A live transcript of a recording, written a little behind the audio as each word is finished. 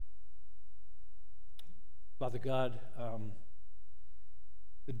Father God,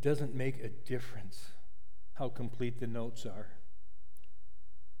 it doesn't make a difference how complete the notes are.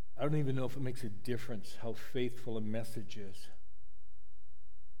 I don't even know if it makes a difference how faithful a message is.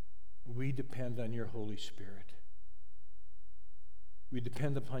 We depend on your Holy Spirit. We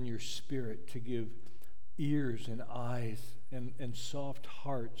depend upon your Spirit to give ears and eyes and soft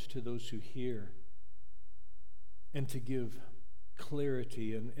hearts to those who hear, and to give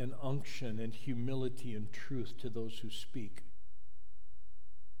clarity and unction and humility and truth to those who speak.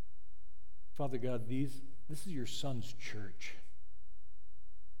 Father God, this is your Son's church.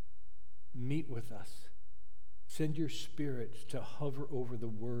 Meet with us. Send your Spirit to hover over the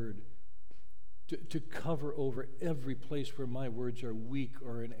Word, to cover over every place where my words are weak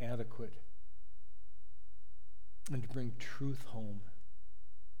or inadequate, and to bring truth home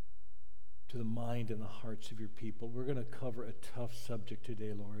to the mind and the hearts of your people. We're going to cover a tough subject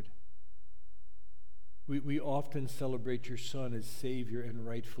today, Lord. We often celebrate your Son as Savior, and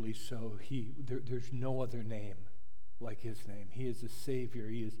rightfully so. There's no other name like his name. He is a Savior.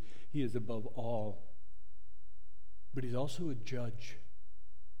 He is above all. But he's also a judge.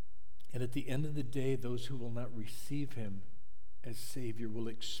 And at the end of the day, those who will not receive him as Savior will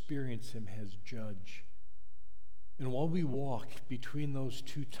experience him as judge. And while we walk between those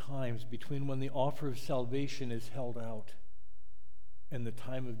two times, between when the offer of salvation is held out and the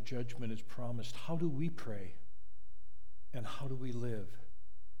time of judgment is promised, how do we pray? And how do we live?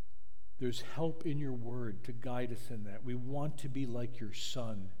 There's help in your word to guide us in that. We want to be like your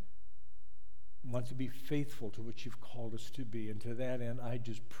Son. We want to be faithful to what you've called us to be. And to that end, I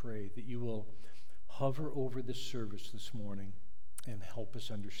just pray that you will hover over this service this morning and help us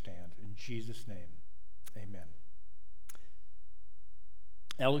understand. In Jesus' name, amen.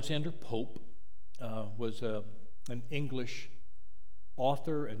 Alexander Pope was an English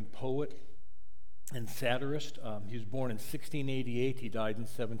author and poet and satirist. He was born in 1688. He died in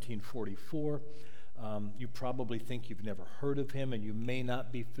 1744. You probably think you've never heard of him, and you may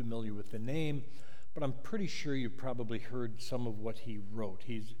not be familiar with the name, but I'm pretty sure you've probably heard some of what he wrote.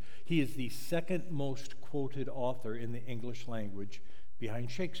 He is the second most quoted author in the English language behind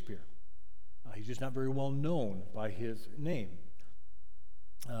Shakespeare. He's just not very well known by his name.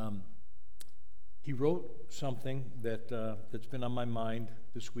 He wrote something that's been on my mind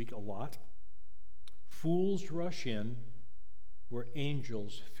this week a lot. Fools rush in where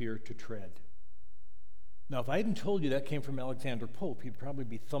angels fear to tread. Now, if I hadn't told you that came from Alexander Pope, you'd probably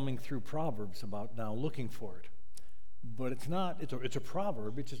be thumbing through Proverbs about now looking for it. But it's not. It's a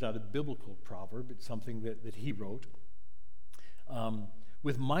proverb. It's just not a biblical proverb. It's something that he wrote.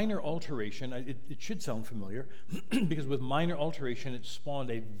 With minor alteration, it should sound familiar, because with minor alteration, it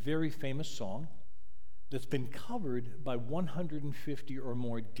spawned a very famous song that's been covered by 150 or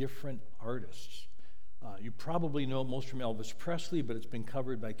more different artists. You probably know it most from Elvis Presley, but it's been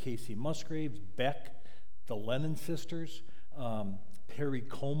covered by Casey Musgraves, Beck, the Lennon Sisters, Perry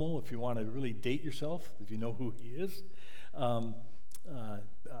Como, if you want to really date yourself, if you know who he is, Bob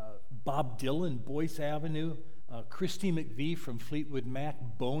Dylan, Boyce Avenue, Christy McVie from Fleetwood Mac,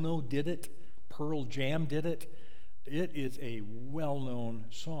 Bono did it, Pearl Jam did it. It is a well-known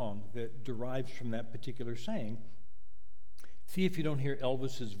song that derives from that particular saying. See if you don't hear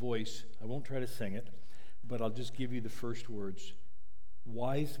Elvis's voice. I won't try to sing it, but I'll just give you the first words.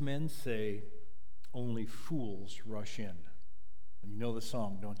 Wise men say, only fools rush in. And you know the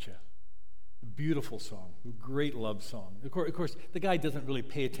song, don't you? Beautiful song, great love song. Of course, the guy doesn't really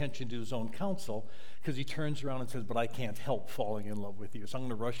pay attention to his own counsel, because he turns around and says, but I can't help falling in love with you, so I'm going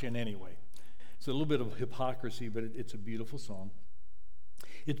to rush in anyway. It's a little bit of hypocrisy, but it's a beautiful song.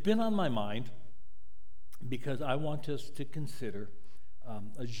 It's been on my mind because I want us to consider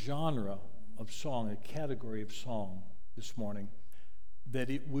a genre of song, a category of song this morning that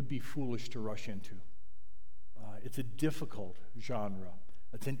it would be foolish to rush into. It's a difficult genre.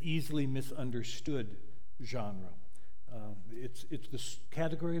 It's an easily misunderstood genre. It's the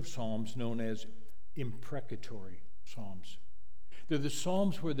category of psalms known as imprecatory psalms. They're the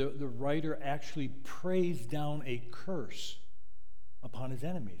psalms where the writer actually prays down a curse upon his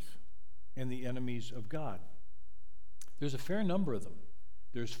enemies and the enemies of God. There's a fair number of them.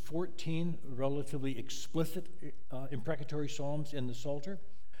 There's 14 relatively explicit imprecatory psalms in the Psalter.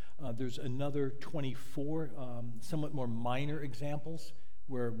 There's another 24 somewhat more minor examples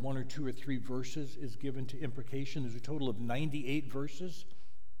where 1 or 2 or 3 verses is given to imprecation. There's a total of 98 verses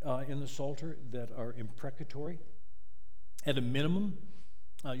in the Psalter that are imprecatory. At a minimum,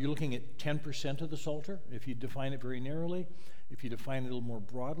 you're looking at 10% of the Psalter, if you define it very narrowly. If you define it a little more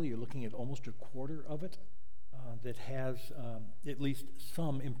broadly, you're looking at almost a quarter of it that has at least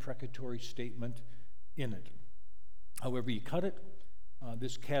some imprecatory statement in it. However you cut it,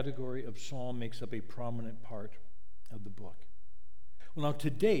 this category of psalm makes up a prominent part of the book. Well, now to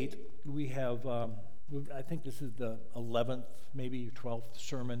date, we have, I think this is the 11th, maybe 12th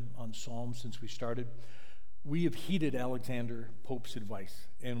sermon on Psalms since we started. We have heeded Alexander Pope's advice,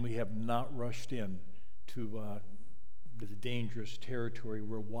 and we have not rushed in to the dangerous territory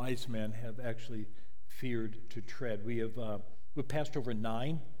where wise men have actually feared to tread. We've passed over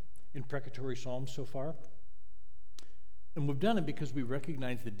 9 imprecatory Psalms so far, and we've done it because we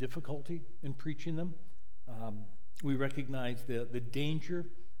recognize the difficulty in preaching them. We recognize the danger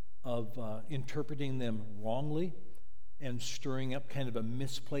of interpreting them wrongly and stirring up kind of a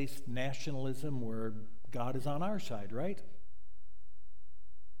misplaced nationalism where God is on our side, right?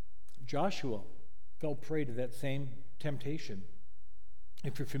 Joshua fell prey to that same temptation.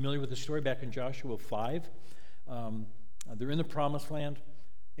 If you're familiar with the story, back in Joshua 5, they're in the Promised Land,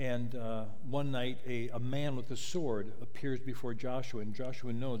 and one night a man with a sword appears before Joshua, and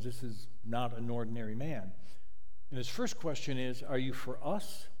Joshua knows this is not an ordinary man. And his first question is, are you for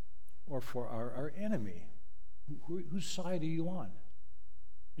us or for our enemy? Whose side are you on?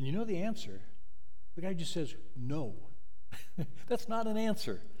 And you know the answer. The guy just says, no. That's not an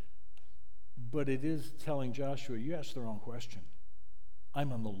answer. But it is telling Joshua, you asked the wrong question.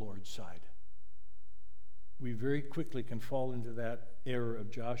 I'm on the Lord's side. We very quickly can fall into that error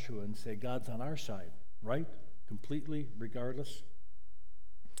of Joshua and say, God's on our side, right? Completely, regardless.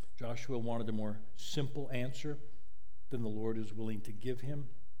 Joshua wanted a more simple answer than the Lord is willing to give him.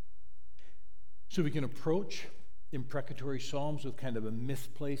 So we can approach imprecatory Psalms with kind of a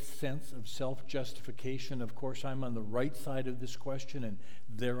misplaced sense of self-justification. Of course, I'm on the right side of this question, and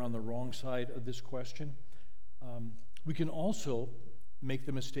they're on the wrong side of this question. We can also make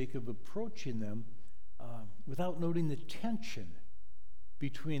the mistake of approaching them without noting the tension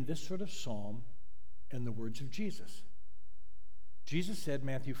between this sort of psalm and the words of Jesus. Jesus said,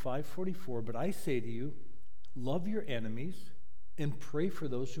 Matthew 5:44, but I say to you, love your enemies and pray for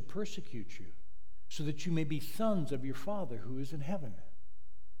those who persecute you, so that you may be sons of your Father who is in heaven.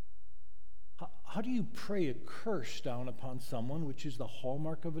 How do you pray a curse down upon someone, which is the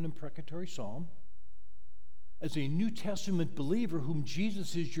hallmark of an imprecatory psalm, as a New Testament believer whom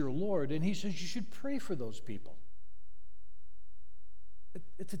Jesus is your Lord, and he says you should pray for those people?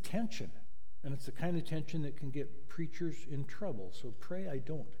 It's a tension, and it's the kind of tension that can get preachers in trouble. So pray I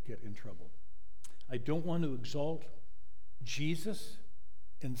don't get in trouble. I don't want to exalt Jesus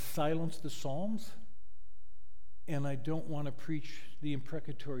and silence the Psalms, and I don't want to preach the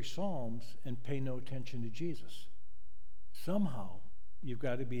imprecatory Psalms and pay no attention to Jesus. Somehow, you've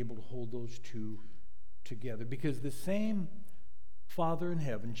got to be able to hold those two together, because the same Father in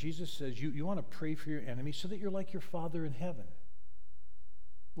heaven, Jesus says, you want to pray for your enemies so that you're like your Father in heaven.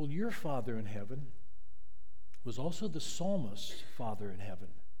 Well, your Father in heaven was also the psalmist's Father in heaven.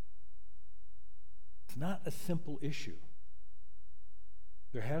 It's not a simple issue.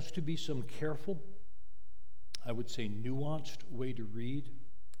 There has to be some careful, I would say nuanced way to read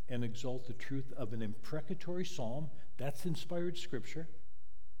and exalt the truth of an imprecatory psalm. That's inspired scripture.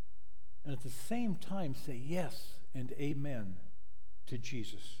 And at the same time say yes and amen to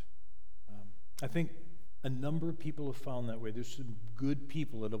Jesus. I think a number of people have found that way. There's some good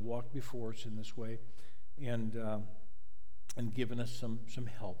people that have walked before us in this way and given us some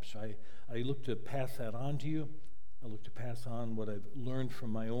help. So I look to pass that on to you. I look to pass on what I've learned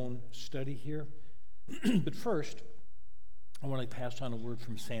from my own study here. But first, I want to pass on a word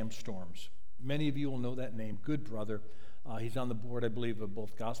from Sam Storms. Many of you will know that name, good brother. He's on the board, I believe, of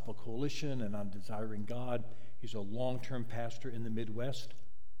both Gospel Coalition and on Desiring God. He's a long-term pastor in the Midwest.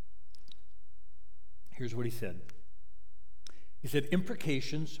 Here's what he said. He said,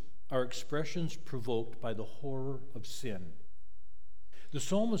 imprecations are expressions provoked by the horror of sin. The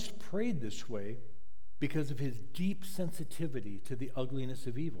psalmist prayed this way because of his deep sensitivity to the ugliness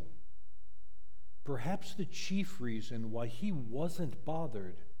of evil. Perhaps the chief reason why he wasn't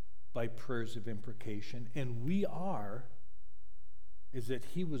bothered by prayers of imprecation, and we are, is that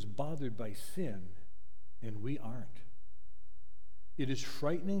he was bothered by sin, and we aren't. It is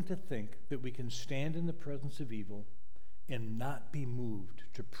frightening to think that we can stand in the presence of evil and not be moved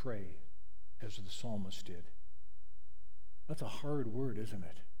to pray as the psalmist did. That's a hard word, isn't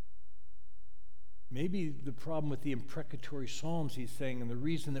it? Maybe the problem with the imprecatory Psalms, he's saying, and the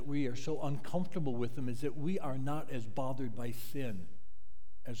reason that we are so uncomfortable with them is that we are not as bothered by sin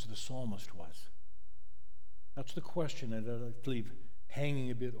as the psalmist was. That's the question that I'd like to leave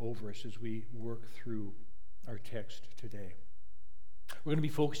hanging a bit over us as we work through our text today. We're going to be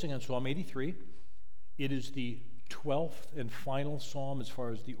focusing on Psalm 83. It is the 12th and final psalm as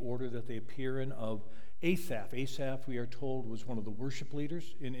far as the order that they appear in of Asaph. Asaph, we are told, was one of the worship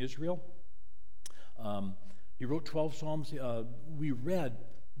leaders in Israel. He wrote 12 psalms. We read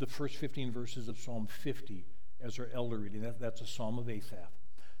the first 15 verses of Psalm 50 as our elder reading. That's a psalm of Asaph.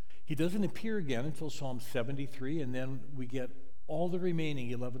 He doesn't appear again until Psalm 73, and then we get all the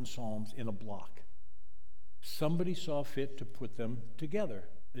remaining 11 psalms in a block. Somebody saw fit to put them together.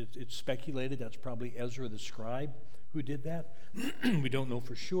 It's speculated that's probably Ezra the scribe who did that. We don't know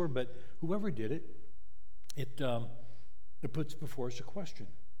for sure, but whoever did it, it puts before us a question.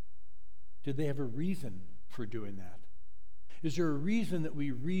 Did they have a reason for doing that? Is there a reason that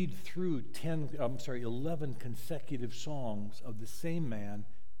we read through 11 consecutive songs of the same man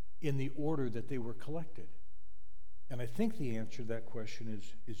in the order that they were collected? And I think the answer to that question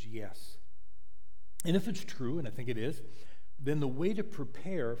is yes. And if it's true, and I think it is, then the way to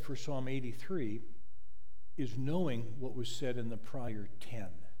prepare for Psalm 83 is knowing what was said in the prior 10.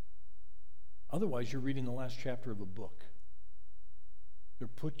 Otherwise, you're reading the last chapter of a book. They're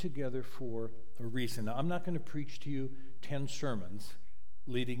put together for a reason. Now, I'm not going to preach to you 10 sermons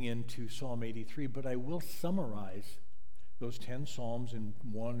leading into Psalm 83, but I will summarize those 10 psalms in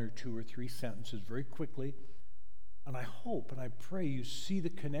 1 or 2 or 3 sentences very quickly. And I hope and I pray you see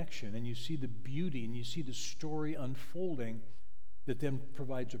the connection and you see the beauty and you see the story unfolding that then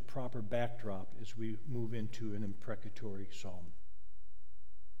provides a proper backdrop as we move into an imprecatory psalm.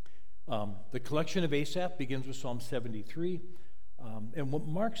 The collection of Asaph begins with Psalm 73. And what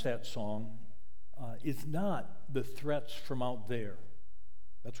marks that song is not the threats from out there.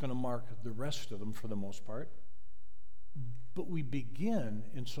 That's going to mark the rest of them for the most part. But we begin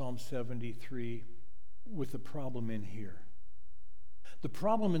in Psalm 73 with the problem in here. The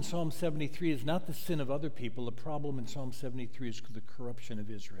problem in Psalm 73 is not the sin of other people. The problem in Psalm 73 is the corruption of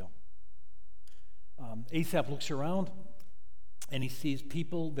Israel. Asaph looks around and he sees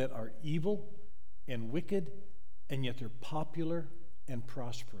people that are evil and wicked, and yet they're popular and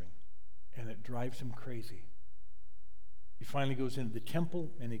prospering, and it drives him crazy. He finally goes into the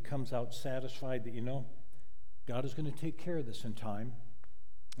temple and he comes out satisfied that, God is going to take care of this in time,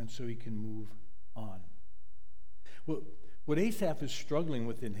 and so he can move on. Well, what Asaph is struggling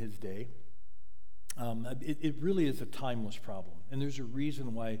with in his day, it really is a timeless problem. And there's a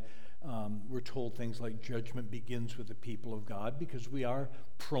reason why we're told things like judgment begins with the people of God, because we are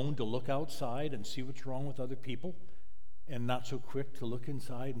prone to look outside and see what's wrong with other people, and not so quick to look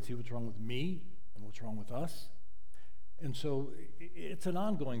inside and see what's wrong with me and what's wrong with us. And so it's an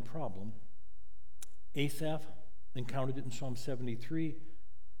ongoing problem. Asaph encountered it in Psalm 73.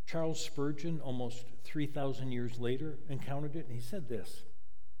 Charles Spurgeon, almost 3,000 years later, encountered it, and he said this: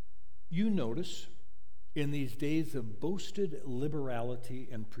 "You notice, in these days of boasted liberality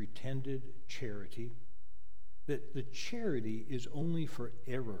and pretended charity, that the charity is only for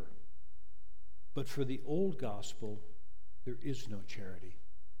error, but for the old gospel, there is no charity."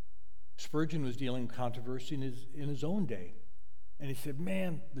 Spurgeon was dealing with controversy in his own day, and he said,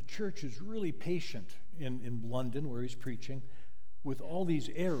 man, the church is really patient in London, where he's preaching, with all these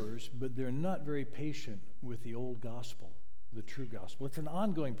errors, but they're not very patient with the old gospel, the true gospel. It's an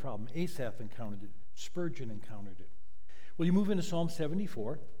ongoing problem. Asaph encountered it. Spurgeon encountered it. Well, you move into Psalm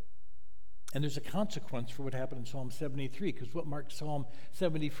 74, and there's a consequence for what happened in Psalm 73, because what marks Psalm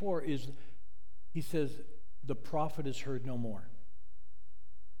 74 is, he says, the prophet is heard no more.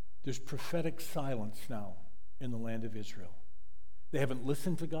 There's prophetic silence now in the land of Israel. They haven't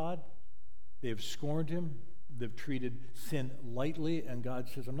listened to God. They have scorned him. They've treated sin lightly, and God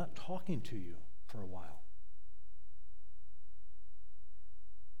says, I'm not talking to you for a while.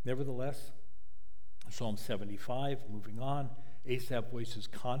 Nevertheless, Psalm 75, moving on, Asaph voices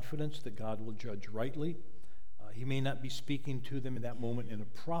confidence that God will judge rightly. He may not be speaking to them in that moment in a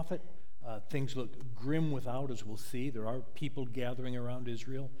prophet. Things look grim without, as we'll see. There are people gathering around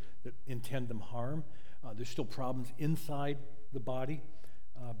Israel that intend them harm. There's still problems inside the body,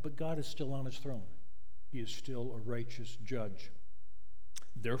 but God is still on his throne. He is still a righteous judge.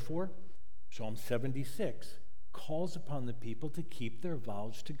 Therefore, Psalm 76 calls upon the people to keep their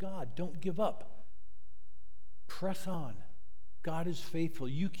vows to God. Don't give up. Press on. God is faithful.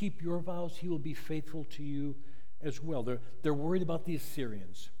 You keep your vows, he will be faithful to you as well. They're worried about the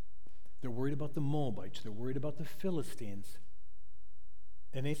Assyrians. They're worried about the Moabites. They're worried about the Philistines.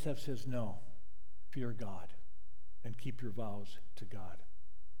 And Asaph says, no, fear God and keep your vows to God.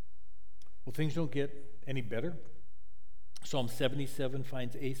 Well, things don't get any better. Psalm 77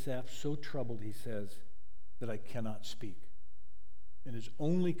 finds Asaph so troubled, he says, that I cannot speak. And his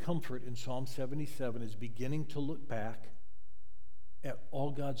only comfort in Psalm 77 is beginning to look back at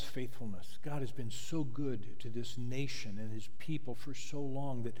all God's faithfulness. God has been so good to this nation and his people for so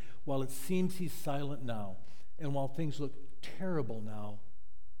long that while it seems he's silent now, and while things look terrible now,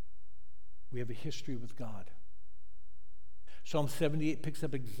 we have a history with God. Psalm 78 picks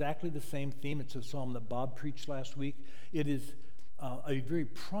up exactly the same theme. It's a psalm that Bob preached last week. It is a very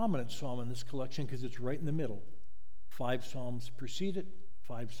prominent psalm in this collection because it's right in the middle. 5 psalms precede it,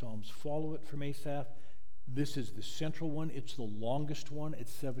 5 psalms follow it from Asaph. This is the central one. It's the longest one.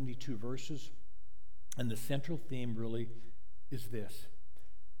 It's 72 verses. And the central theme really is this: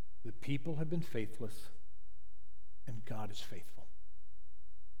 the people have been faithless, and God is faithful.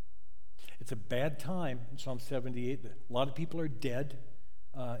 It's a bad time in Psalm 78. A lot of people are dead,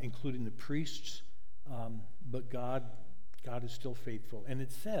 including the priests, but God is still faithful. And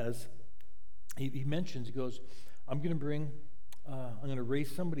it says, he mentions, he goes, I'm going to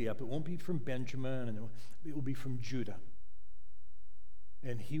raise somebody up. It won't be from Benjamin, and it will be from Judah.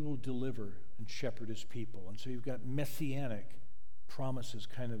 And he will deliver and shepherd his people. And so you've got messianic promises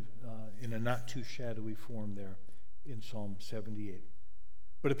kind of in a not too shadowy form there in Psalm 78.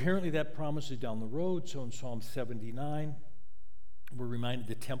 But apparently that promise is down the road. So in Psalm 79, we're reminded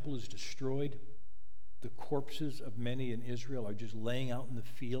the temple is destroyed. The corpses of many in Israel are just laying out in the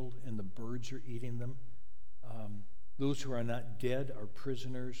field, and the birds are eating them. Those who are not dead are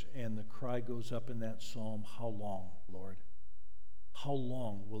prisoners, and the cry goes up in that psalm, how long, Lord? How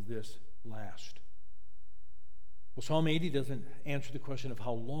long will this last? Well, Psalm 80 doesn't answer the question of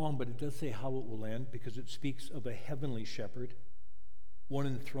how long, but it does say how it will end, because it speaks of a heavenly shepherd, one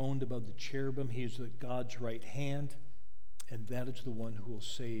enthroned above the cherubim. He is at God's right hand, and that is the one who will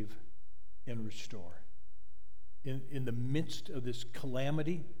save and restore. In the midst of this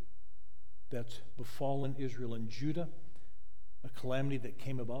calamity that's befallen Israel and Judah, a calamity that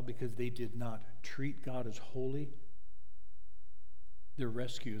came about because they did not treat God as holy, their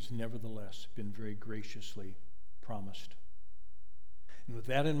rescue has nevertheless been very graciously promised. And with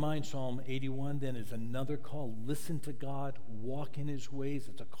that in mind, Psalm 81 then is another call. Listen to God, walk in his ways.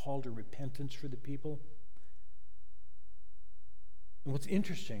 It's a call to repentance for the people. And what's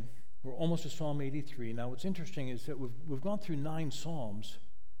interesting, we're almost to Psalm 83. Now, what's interesting is that we've gone through 9 Psalms,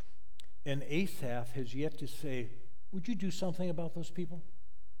 and Asaph has yet to say, would you do something about those people?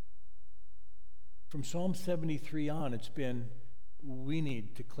 From Psalm 73 on, it's been, we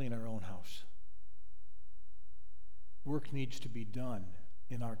need to clean our own house. Work needs to be done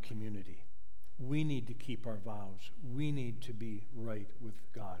in our community. We need to keep our vows. We need to be right with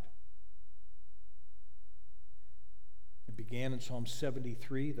God. It began in Psalm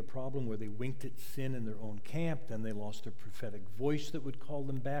 73, the problem where they winked at sin in their own camp. Then they lost their prophetic voice that would call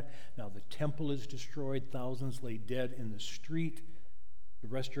them back. Now the temple is destroyed. Thousands lay dead in the street. The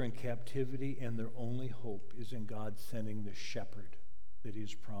rest are in captivity, and their only hope is in God sending the shepherd that he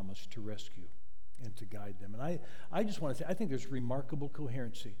has promised to rescue and to guide them. And I just want to say, I think there's remarkable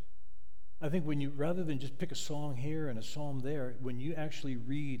coherency. I think when you, rather than just pick a song here and a psalm there, when you actually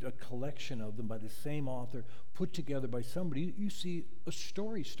read a collection of them by the same author, put together by somebody, you see a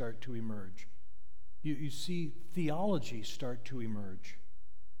story start to emerge. You see theology start to emerge.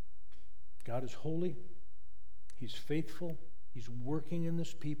 God is holy. He's faithful. He's working in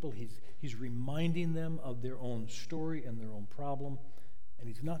this people. He's reminding them of their own story and their own problem. And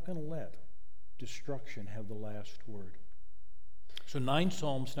he's not going to let destruction have the last word. So 9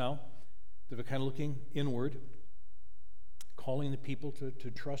 Psalms now that are kind of looking inward, calling the people to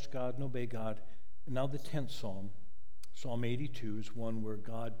trust God and obey God. And now the 10th Psalm, Psalm 82, is one where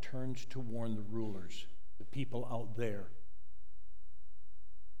God turns to warn the rulers, the people out there,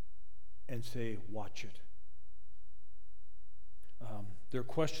 and say, watch it. There are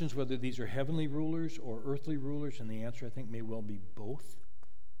questions whether these are heavenly rulers or earthly rulers, and the answer, I think, may well be both.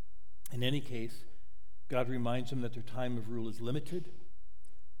 In any case, God reminds them that their time of rule is limited.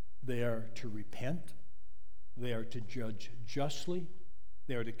 They are to repent. They are to judge justly.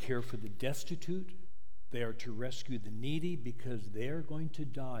 They are to care for the destitute. They are to rescue the needy, because they are going to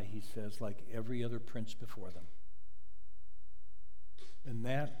die, he says, like every other prince before them. And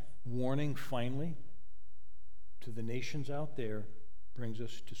that warning, finally, to the nations out there brings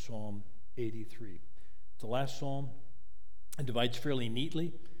us to Psalm 83. It's the last psalm. It divides fairly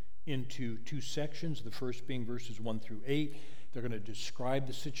neatly into 2 sections, the first being verses 1 through 8. They're going to describe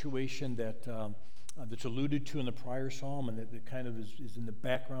the situation that's alluded to in the prior psalm, and that kind of is in the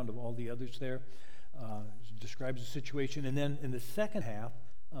background of all the others there. Describes the situation. And then in the second half,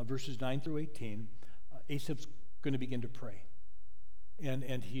 verses 9 through 18, Asaph's going to begin to pray.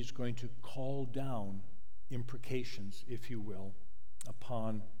 And he's going to call down imprecations, if you will,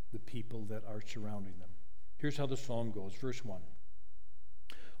 upon the people that are surrounding them. Here's how the psalm goes. Verse 1.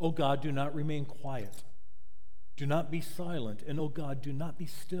 O God, do not remain quiet. Do not be silent. And O God, do not be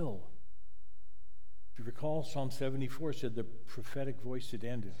still. If you recall, Psalm 74 said the prophetic voice had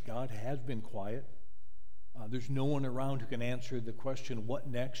ended. God has been quiet. There's no one around who can answer the question, what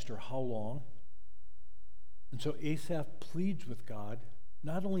next or how long? And so Asaph pleads with God,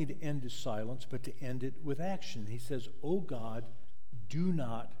 not only to end his silence, but to end it with action. He says, O God, do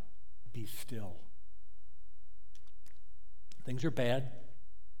not be still. Things are bad.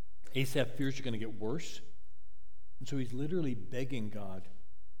 Asaph fears are going to get worse. And so he's literally begging God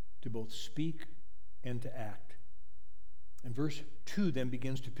to both speak and to act. And verse 2 then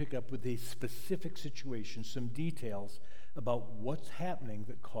begins to pick up with a specific situation, some details about what's happening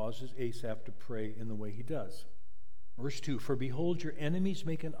that causes Asaph to pray in the way he does. Verse 2, for behold, your enemies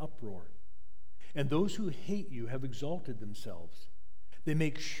make an uproar, and those who hate you have exalted themselves. They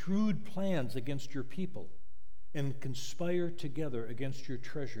make shrewd plans against your people and conspire together against your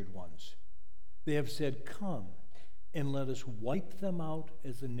treasured ones. They have said, come and let us wipe them out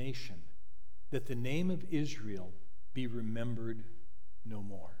as a nation, that the name of Israel be remembered no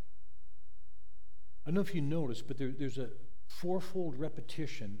more. I don't know if you noticed, but there's a fourfold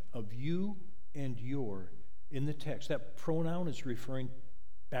repetition of you and your in the text. That pronoun is referring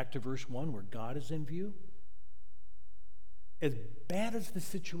back to verse 1 where God is in view. As bad as the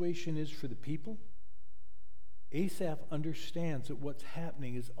situation is for the people, Asaph understands that what's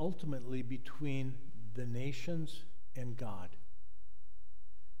happening is ultimately between the nations and God.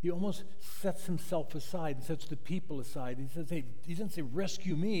 He almost sets himself aside and sets the people aside. He says, hey, he doesn't say,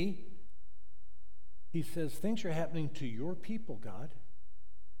 rescue me. He says, things are happening to your people, God.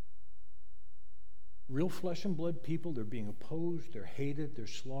 Real flesh and blood people, they're being opposed, they're hated, they're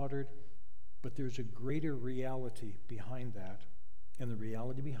slaughtered. But there's a greater reality behind that. And the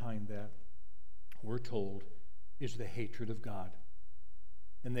reality behind that, we're told, is the hatred of God.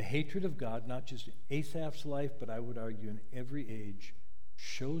 And the hatred of God, not just in Asaph's life, but I would argue in every age,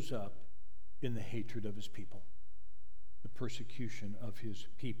 shows up in the hatred of his people, the persecution of his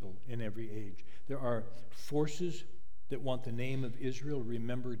people in every age. There are forces that want the name of Israel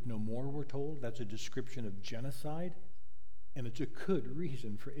remembered no more, we're told. That's a description of genocide, and it's a good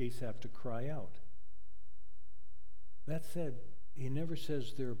reason for Asaph to cry out. That said, he never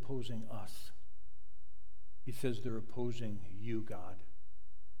says they're opposing us. He says they're opposing you, God.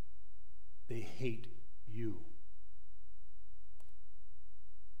 They hate you.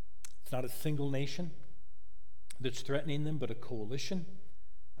 It's not a single nation that's threatening them, but a coalition.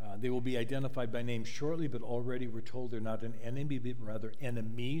 They will be identified by name shortly, but already we're told they're not an enemy, but rather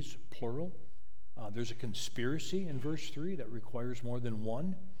enemies, plural. There's a conspiracy in verse 3 that requires more than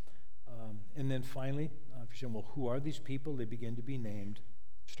one. And then finally, if you're saying, well, who are these people? They begin to be named,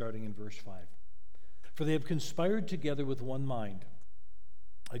 starting in verse 5. For they have conspired together with one mind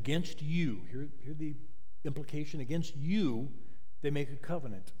against you. Hear the implication. Against you, they make a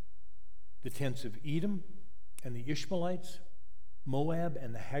covenant. The tents of Edom and the Ishmaelites, Moab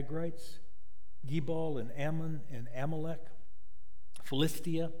and the Hagrites, Gebal and Ammon and Amalek,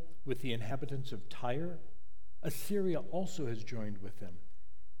 Philistia with the inhabitants of Tyre. Assyria also has joined with them.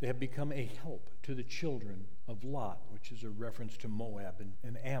 They have become a help to the children of Lot, which is a reference to Moab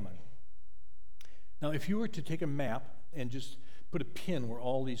and Ammon. Now, if you were to take a map and just put a pin where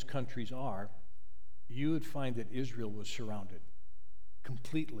all these countries are, you would find that Israel was surrounded,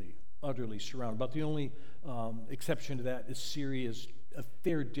 completely, utterly surrounded. About the only exception to that is Syria's a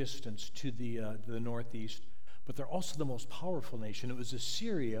fair distance to the northeast, but they're also the most powerful nation. It was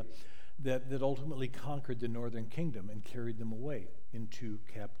Assyria that ultimately conquered the northern kingdom and carried them away into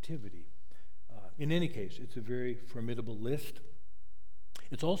captivity. In any case, it's a very formidable list.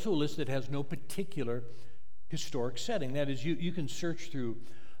 It's also a list that has no particular historic setting. That is, you can search through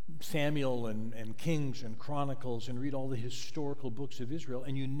Samuel and Kings and Chronicles and read all the historical books of Israel,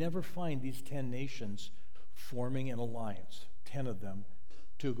 and you never find these 10 nations forming an alliance, 10 of them,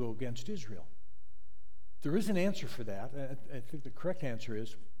 to go against Israel. There is an answer for that. I think the correct answer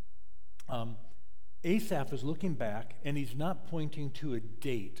is Asaph is looking back, and he's not pointing to a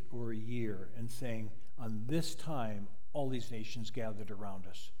date or a year and saying, on this time, all these nations gathered around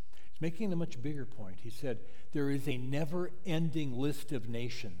us. He's making a much bigger point. He said, there is a never-ending list of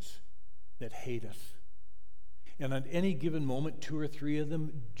nations that hate us. And at any given moment, 2 or 3 of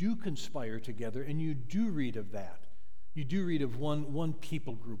them do conspire together, and you do read of that. You do read of one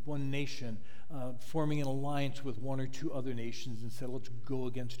people group, one nation, forming an alliance with 1 or 2 other nations and said, let's go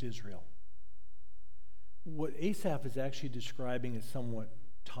against Israel. What Asaph is actually describing is somewhat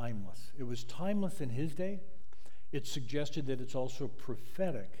timeless. It was timeless in his day. It suggested that it's also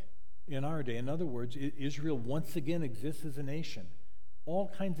prophetic in our day. In other words, Israel once again exists as a nation,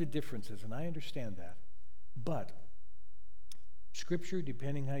 all kinds of differences, and I understand that. But Scripture,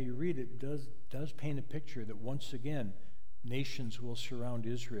 depending how you read it, does paint a picture that once again, nations will surround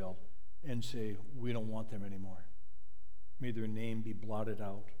Israel and say, we don't want them anymore. May their name be blotted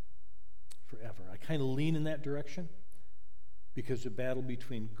out forever. I kind of lean in that direction because the battle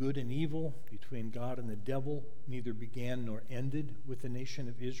between good and evil, between God and the devil, neither began nor ended with the nation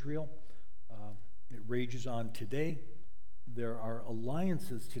of Israel. It rages on today. There are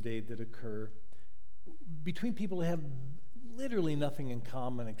alliances today that occur between people who have literally nothing in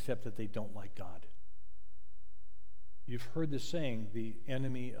common except that they don't like God. You've heard the saying, the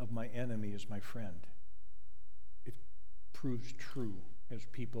enemy of my enemy is my friend. It proves true as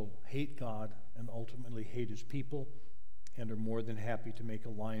people hate God and ultimately hate his people and are more than happy to make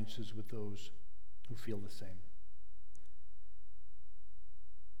alliances with those who feel the same.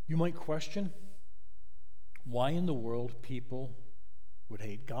 You might question why in the world people would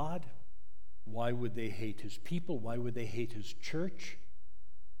hate God. Why would they hate his people? Why would they hate his church?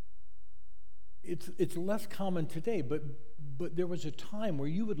 It's less common today, but there was a time where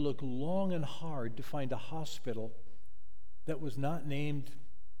you would look long and hard to find a hospital that was not named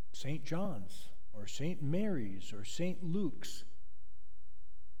St. John's or St. Mary's or St. Luke's,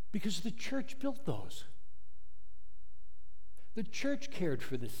 because the church built those. The church cared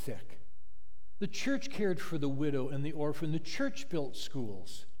for the sick. The church cared for the widow and the orphan. The church built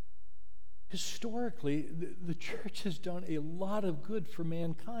schools. Historically, the church has done a lot of good for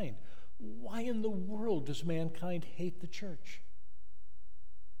mankind. Why in the world does mankind hate the church?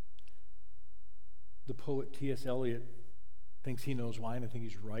 The poet T.S. Eliot thinks he knows why, and I think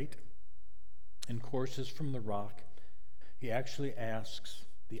he's right. In Courses from the Rock, he actually asks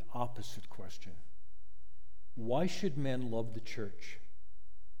the opposite question. Why should men love the church?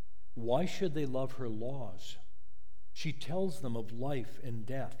 Why should they love her laws? She tells them of life and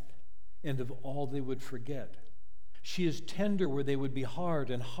death, and of all they would forget. She is tender where they would be hard,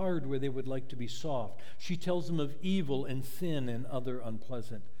 and hard where they would like to be soft. She tells them of evil and sin and other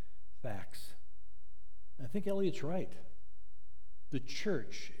unpleasant facts. I think Eliot's right. The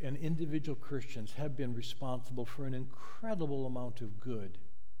church and individual Christians have been responsible for an incredible amount of good,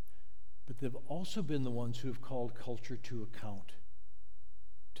 but they've also been the ones who have called culture to account,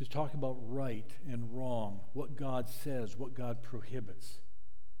 to talk about right and wrong, what God says, what God prohibits.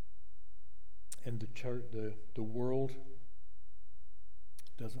 And the world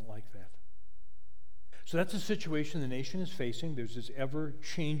doesn't like that. So that's the situation the nation is facing. There's this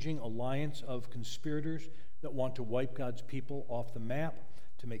ever-changing alliance of conspirators that want to wipe God's people off the map,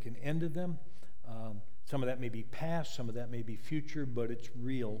 to make an end of them. Some of that may be past, some of that may be future, but it's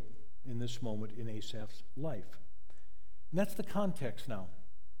real in this moment in Asaph's life. And that's the context now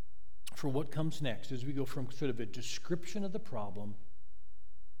for what comes next as we go from sort of a description of the problem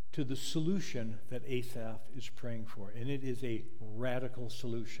to the solution that Asaph is praying for. And it is a radical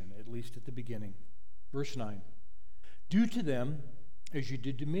solution, at least at the beginning. Verse 9, do to them as you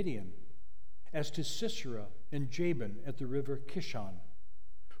did to Midian, as to Sisera and Jabin at the river Kishon,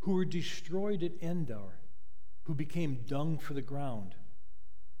 who were destroyed at Endor, who became dung for the ground.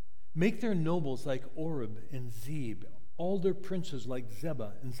 Make their nobles like Oreb and Zeb, all their princes like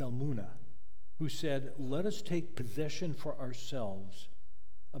Zebah and Zalmunna, who said, let us take possession for ourselves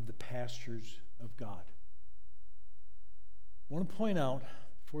of the pastures of God. I want to point out,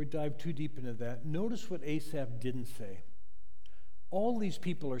 before we dive too deep into that, notice what Asaph didn't say. All these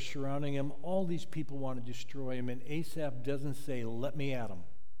people are surrounding him. All these people want to destroy him. And Asaph doesn't say, let me at him.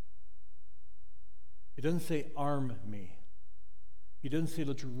 He doesn't say, arm me. He doesn't say,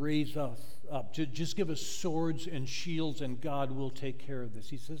 let's raise us up. Just give us swords and shields and God will take care of this.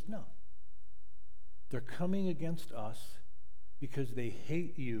 He says, no. They're coming against us because they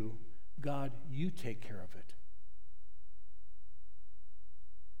hate you. God, you take care of it.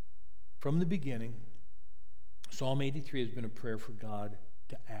 From the beginning, Psalm 83 has been a prayer for God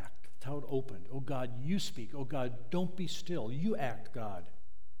to act. That's how it opened. Oh God, you speak. Oh God, don't be still. You act, God.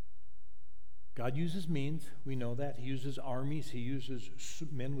 God uses means. We know that. He uses armies. He uses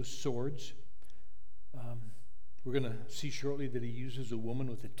men with swords. We're going to see shortly that he uses a woman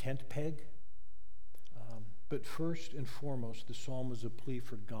with a tent peg. But first and foremost, the psalm is a plea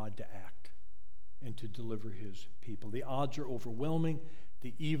for God to act and to deliver his people. The odds are overwhelming.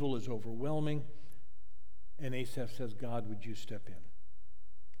 The evil is overwhelming. And Asaph says, God, would you step in?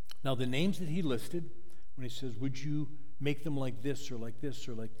 Now, the names that he listed, when he says, would you make them like this or like this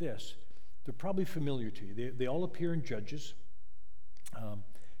or like this, they're probably familiar to you. They all appear in Judges.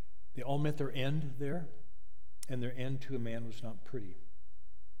 They all met their end there, and their end to a man was not pretty.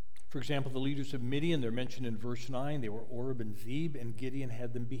 For example, the leaders of Midian, they're mentioned in verse 9. They were Oreb and Zeb, and Gideon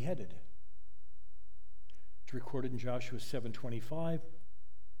had them beheaded. It's recorded in Joshua 7:25.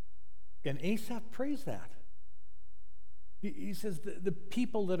 And Asaph prays that. He says, the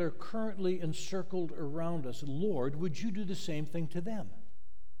people that are currently encircled around us, Lord, would you do the same thing to them?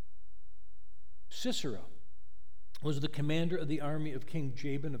 Sisera was the commander of the army of King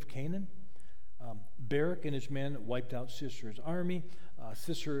Jabin of Canaan. Barak and his men wiped out Sisera's army.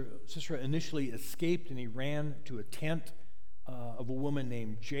 Sisera initially escaped, and he ran to a tent of a woman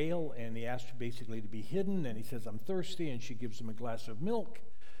named Jael, and he asked her basically to be hidden, and he says, I'm thirsty, and she gives him a glass of milk.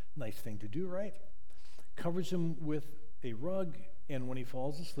 Nice thing to do, right? Covers him with a rug, and when he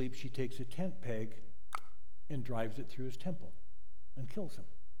falls asleep, she takes a tent peg and drives it through his temple and kills him.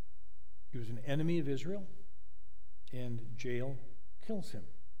 He was an enemy of Israel, and Jael kills him.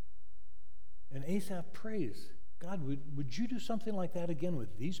 And Asaph prays, God, would you do something like that again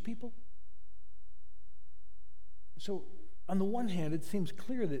with these people? So, on the one hand, it seems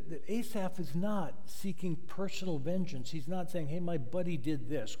clear that Asaph is not seeking personal vengeance. He's not saying, hey, my buddy did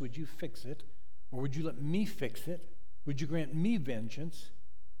this. Would you fix it? Or would you let me fix it? Would you grant me vengeance?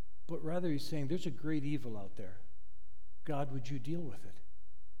 But rather, he's saying, there's a great evil out there. God, would you deal with it?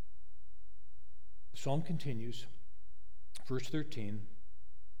 The psalm continues, verse 13.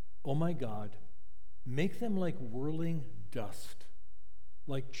 Oh my God, make them like whirling dust,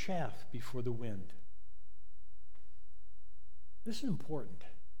 like chaff before the wind. This is important.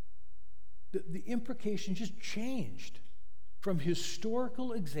 The imprecation just changed from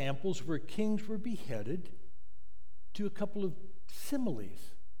historical examples where kings were beheaded to a couple of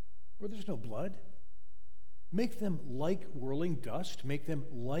similes where there's no blood. Make them like whirling dust, make them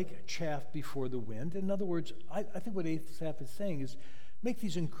like chaff before the wind. In other words, I think what Asaph is saying is, make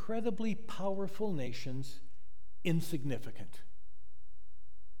these incredibly powerful nations insignificant.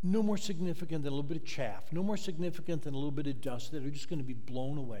 No more significant than a little bit of chaff. No more significant than a little bit of dust that are just going to be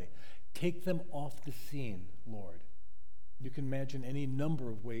blown away. Take them off the scene, Lord. You can imagine any number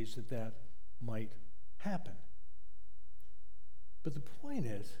of ways that might happen. But the point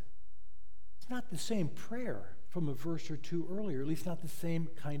is, it's not the same prayer from a verse or two earlier, at least not the same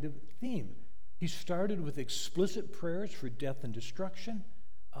kind of theme. He started with explicit prayers for death and destruction,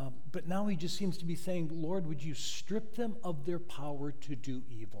 but now he just seems to be saying, Lord, would you strip them of their power to do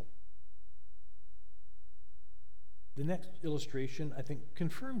evil? The next illustration, I think,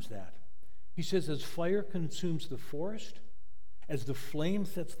 confirms that. He says, as fire consumes the forest, as the flame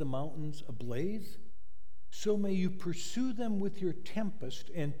sets the mountains ablaze, so may you pursue them with your tempest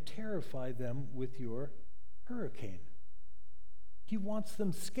and terrify them with your hurricane. He wants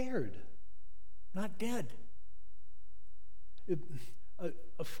them scared, not dead.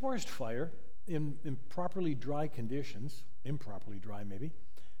 A forest fire in improperly dry conditions, improperly dry maybe,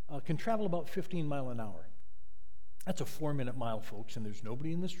 can travel about 15 miles an hour. That's a 4-minute mile, folks, and there's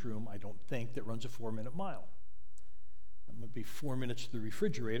nobody in this room, I don't think, that runs a 4-minute mile. It might be 4 minutes to the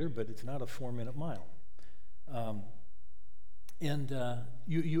refrigerator, but it's not a 4-minute mile.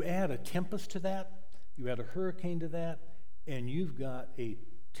 You add a tempest to that, you add a hurricane to that, and you've got a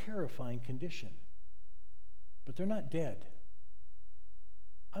terrifying condition. But they're not dead.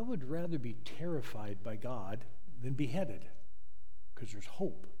 I would rather be terrified by God than beheaded, because there's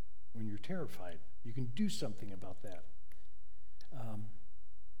hope when you're terrified. You can do something about that.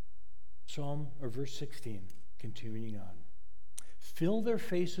 Verse 16, continuing on. Fill their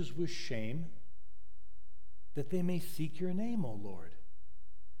faces with shame, that they may seek your name, O Lord.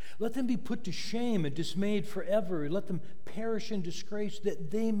 Let them be put to shame and dismayed forever. Let them perish in disgrace,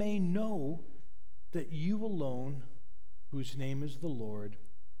 that they may know that you alone, whose name is the Lord,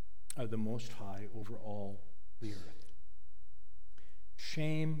 are the Most High over all the earth.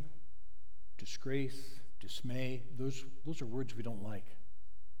 Shame, disgrace, dismay, those are words we don't like.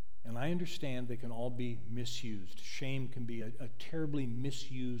 And I understand they can all be misused. Shame can be a terribly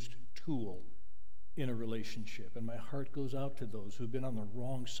misused tool in a relationship, and my heart goes out to those who've been on the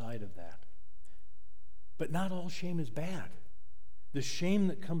wrong side of that. But not all shame is bad. The shame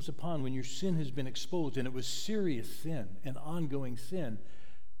that comes upon when your sin has been exposed, and it was serious sin, an ongoing sin,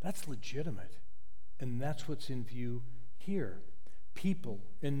 that's legitimate. And that's what's in view here. People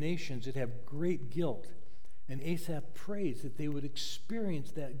and nations that have great guilt, and Asaph prays that they would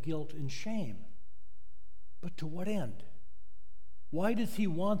experience that guilt and shame. But to what end? Why does he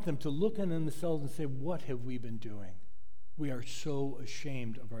want them to look in themselves and say, what have we been doing? We are so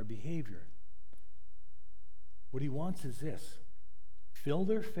ashamed of our behavior. What he wants is this: fill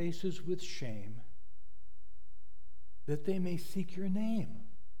their faces with shame, that they may seek your name,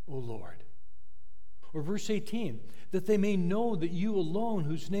 O Lord. Or verse 18, that they may know that you alone,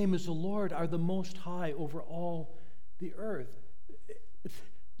 whose name is the Lord, are the most high over all the earth.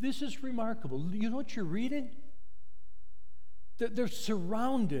 This is remarkable. You know what you're reading? They're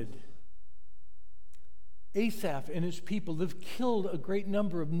surrounded. Asaph and his people, they've killed a great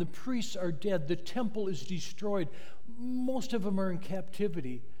number of them. The priests are dead. The temple is destroyed. Most of them are in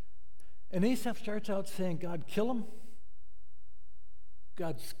captivity. And Asaph starts out saying, God, kill them.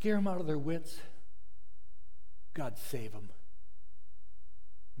 God, scare them out of their wits. God, save them.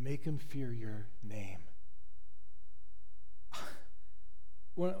 Make them fear your name.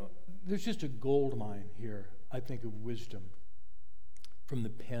 Well, there's just a gold mine here, I think, of wisdom from the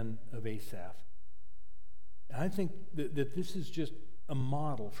pen of Asaph. And I think that this is just a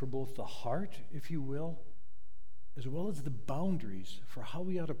model for both the heart, if you will, as well as the boundaries for how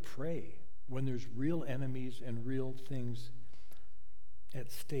we ought to pray when there's real enemies and real things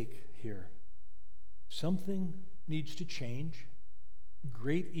at stake here. Something needs to change.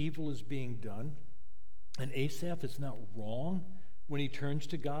 Great evil is being done. And Asaph is not wrong when he turns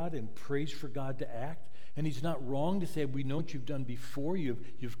to God and prays for God to act. And he's not wrong to say, we know what you've done before.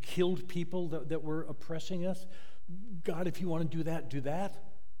 You've killed people that were oppressing us. God, if you want to do that, do that.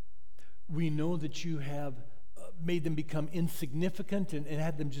 We know that you have made them become insignificant and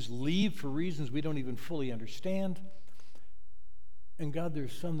had them just leave for reasons we don't even fully understand. And God,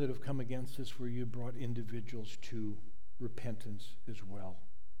 there's some that have come against us where you brought individuals to repentance as well.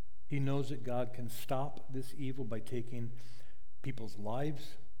 He knows that God can stop this evil by taking people's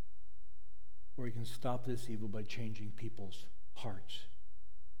lives, or he can stop this evil by changing people's hearts.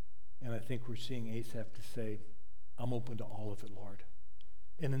 And I think we're seeing Asaph to say, I'm open to all of it, Lord.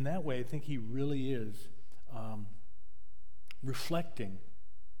 And in that way, I think he really is reflecting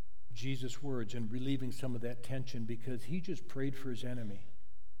Jesus' words and relieving some of that tension, because he just prayed for his enemy.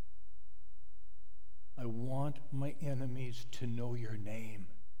 I want my enemies to know your name.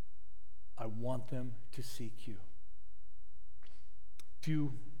 I want them to seek you. A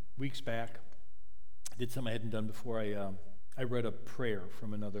few weeks back, I did something I hadn't done before. I read a prayer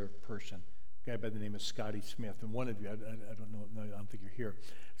from another person, a guy by the name of Scotty Smith. And one of you, I don't know, no, I don't think you're here,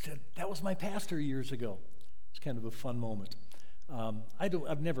 said, that was my pastor years ago. It's kind of a fun moment.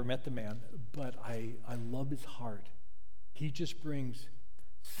 I've never met the man, but I love his heart. He just brings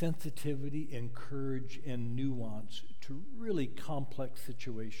sensitivity and courage and nuance to really complex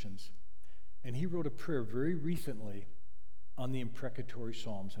situations. And he wrote a prayer very recently on the Imprecatory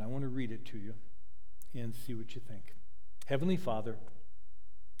Psalms, and I want to read it to you and see what you think. Heavenly Father,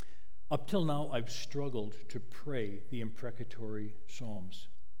 up till now I've struggled to pray the Imprecatory Psalms,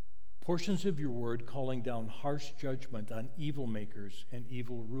 portions of your word calling down harsh judgment on evil makers and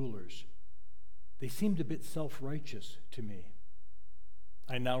evil rulers. They seemed a bit self-righteous to me.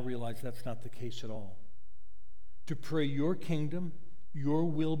 I now realize that's not the case at all. To pray your kingdom, your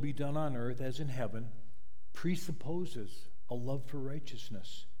will be done on earth as in heaven, presupposes a love for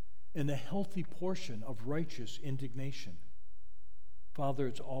righteousness and a healthy portion of righteous indignation. Father,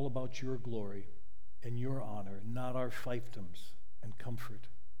 it's all about your glory and your honor, not our fiefdoms and comfort.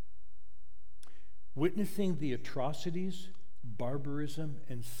 Witnessing the atrocities, barbarism,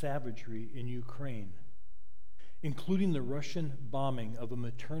 and savagery in Ukraine, including the Russian bombing of a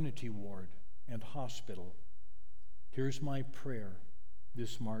maternity ward and hospital, here's my prayer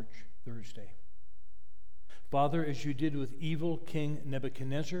this March Thursday. Father, as you did with evil King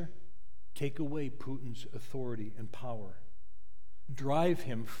Nebuchadnezzar, take away Putin's authority and power. Drive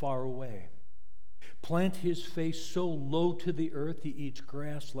him far away. Plant his face so low to the earth he eats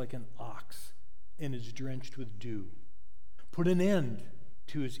grass like an ox and is drenched with dew. Put an end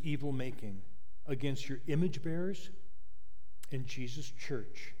to his evil making against your image bearers and Jesus'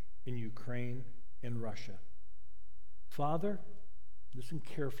 church in Ukraine and Russia. Father, listen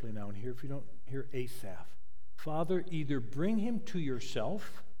carefully now and hear if you don't hear Asaph. Father, either bring him to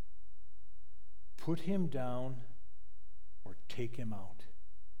yourself, put him down, or take him out.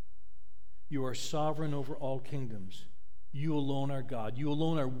 You are sovereign over all kingdoms. You alone are God. You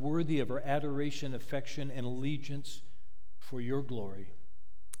alone are worthy of our adoration, affection, and allegiance for your glory.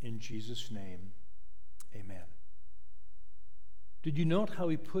 In Jesus' name, amen. Did you note how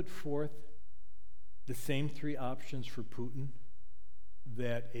he put forth the same three options for Putin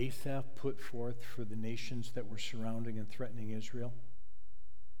that Asaph put forth for the nations that were surrounding and threatening Israel?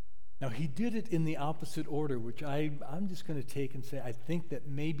 Now, he did it in the opposite order, which I'm just going to take and say I think that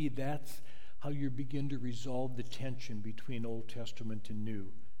maybe that's how you begin to resolve the tension between Old Testament and New.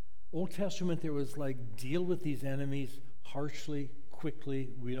 Old Testament, there was like, deal with these enemies harshly,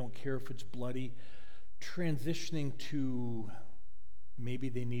 quickly, we don't care if it's bloody, transitioning to maybe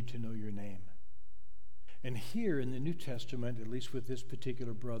they need to know your name. And here in the New Testament, at least with this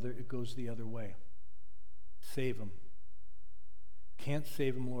particular brother, it goes the other way. Save them. Can't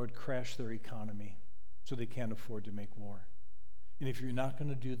save them, Lord, crash their economy so they can't afford to make war. And if you're not going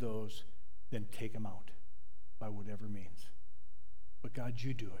to do those, then take them out by whatever means. But God,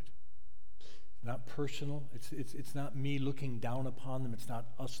 you do it. It's not personal. It's not me looking down upon them. It's not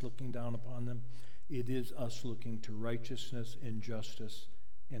us looking down upon them. It is us looking to righteousness and justice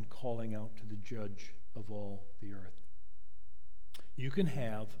and calling out to the judge of all the earth. You can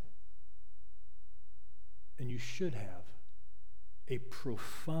have, and you should have, a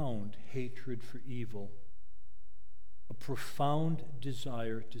profound hatred for evil, a profound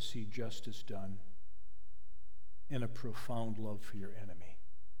desire to see justice done, and a profound love for your enemy.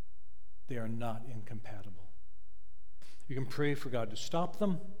 They are not incompatible. You can pray for God to stop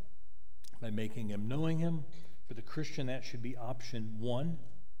them by making him, knowing him. For the Christian, that should be option one.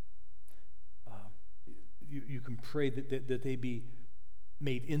 You can pray that they be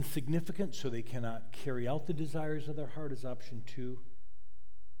made insignificant so they cannot carry out the desires of their heart as option two.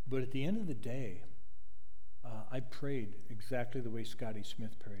 But at the end of the day, I prayed exactly the way Scotty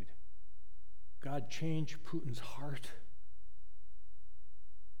Smith prayed. God, change Putin's heart,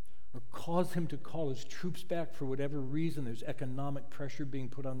 or cause him to call his troops back for whatever reason. There's economic pressure being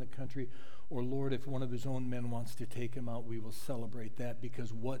put on the country. Or Lord, if one of his own men wants to take him out, we will celebrate that,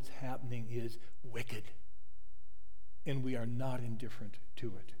 because what's happening is wicked. And we are not indifferent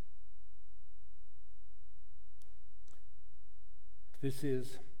to it. This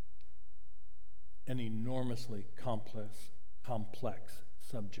is an enormously complex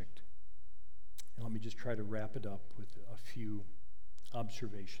subject. And let me just try to wrap it up with a few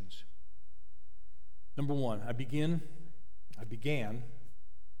observations. Number one, I began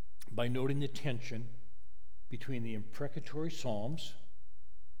by noting the tension between the Imprecatory Psalms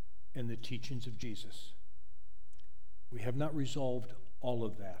and the teachings of Jesus. We have not resolved all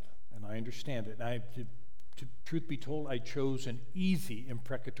of that, and I understand it. And truth be told, I chose an easy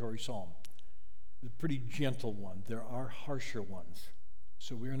imprecatory psalm, a pretty gentle one. There are harsher ones.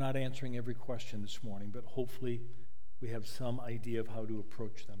 So we are not answering every question this morning, but hopefully we have some idea of how to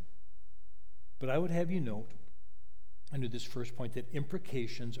approach them. But I would have you note, under this first point, that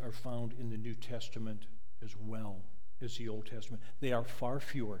imprecations are found in the New Testament as well as the Old Testament. They are far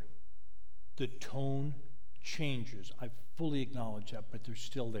fewer. The tone changes. I fully acknowledge that, but they're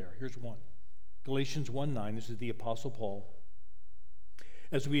still there. Here's one. Galatians 1:9, this is the Apostle Paul.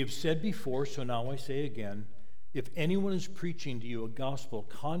 As we have said before, so now I say again, if anyone is preaching to you a gospel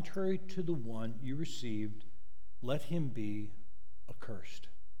contrary to the one you received, let him be accursed.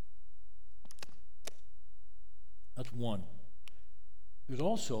 That's one. There's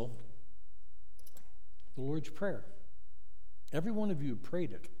also the Lord's Prayer. Every one of you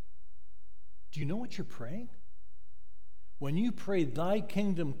prayed it. Do you know what you're praying? When you pray, thy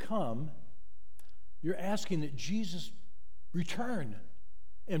kingdom come, you're asking that Jesus return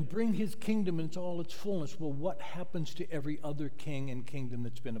and bring his kingdom into all its fullness. Well, what happens to every other king and kingdom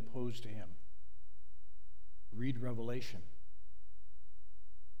that's been opposed to him? Read Revelation.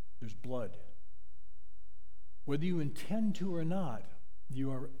 There's blood. Whether you intend to or not,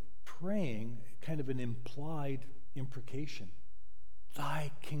 you are praying kind of an implied imprecation.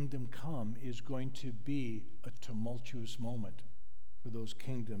 Thy kingdom come is going to be a tumultuous moment for those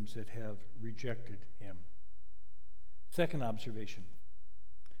kingdoms that have rejected him. Second observation.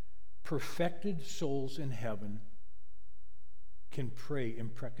 Perfected souls in heaven can pray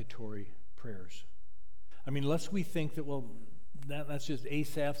imprecatory prayers. I mean, lest we think that, well, that's just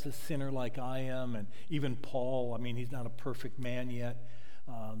Asaph's a sinner like I am, and even Paul, I mean, he's not a perfect man yet.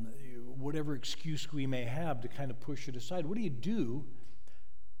 Whatever excuse we may have to kind of push it aside. What do you do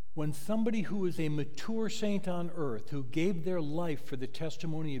when somebody who is a mature saint on earth, who gave their life for the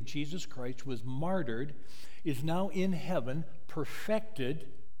testimony of Jesus Christ, was martyred, is now in heaven, perfected,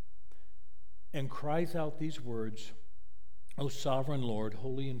 and cries out these words, O sovereign Lord,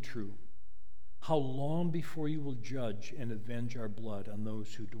 holy and true, how long before you will judge and avenge our blood on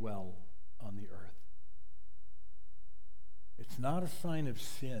those who dwell on the earth? It's not a sign of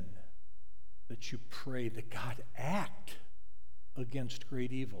sin that you pray that God act against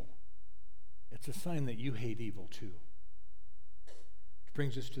great evil. It's a sign that you hate evil too. Which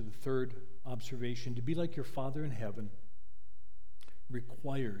brings us to the third observation. To be like your Father in heaven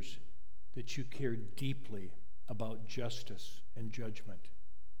requires that you care deeply about justice and judgment.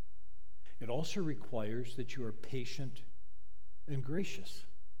 It also requires that you are patient and gracious.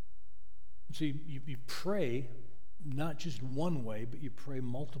 So you pray not just one way, but you pray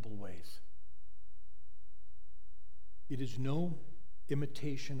multiple ways. It is no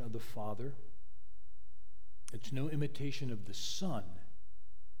imitation of the Father It's no imitation of the Son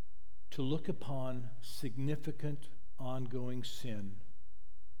to look upon significant, ongoing sin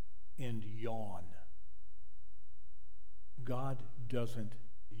and yawn. God doesn't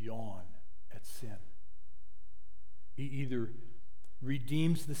yawn at sin. He either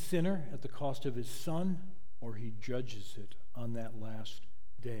redeems the sinner at the cost of his Son, or he judges it on that last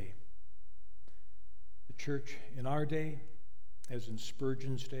day. The church in our day, as in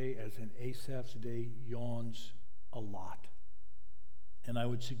Spurgeon's day, as in Asaph's day, yawns a lot. And I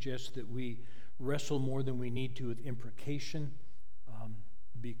would suggest that we wrestle more than we need to with imprecation,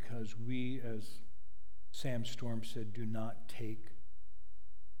 because we, as Sam Storm said, do not take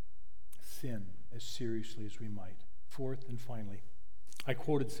sin as seriously as we might. Fourth and finally, I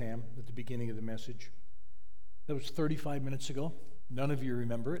quoted Sam at the beginning of the message. That was 35 minutes ago. None of you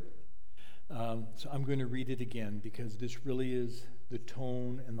remember it. So I'm going to read it again because this really is the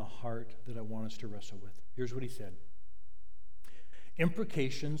tone and the heart that I want us to wrestle with. Here's what he said.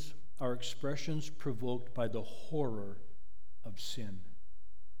 Imprecations are expressions provoked by the horror of sin.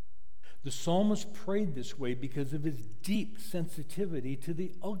 The psalmist prayed this way because of his deep sensitivity to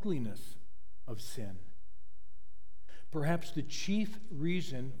the ugliness of sin. Perhaps the chief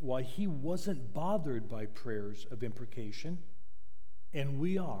reason why he wasn't bothered by prayers of imprecation, and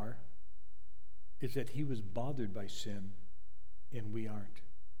we are, is that he was bothered by sin, and we aren't.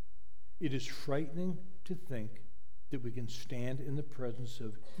 It is frightening to think that we can stand in the presence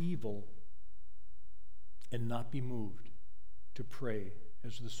of evil and not be moved to pray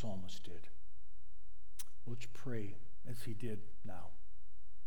as the psalmist did. Let's pray as he did now.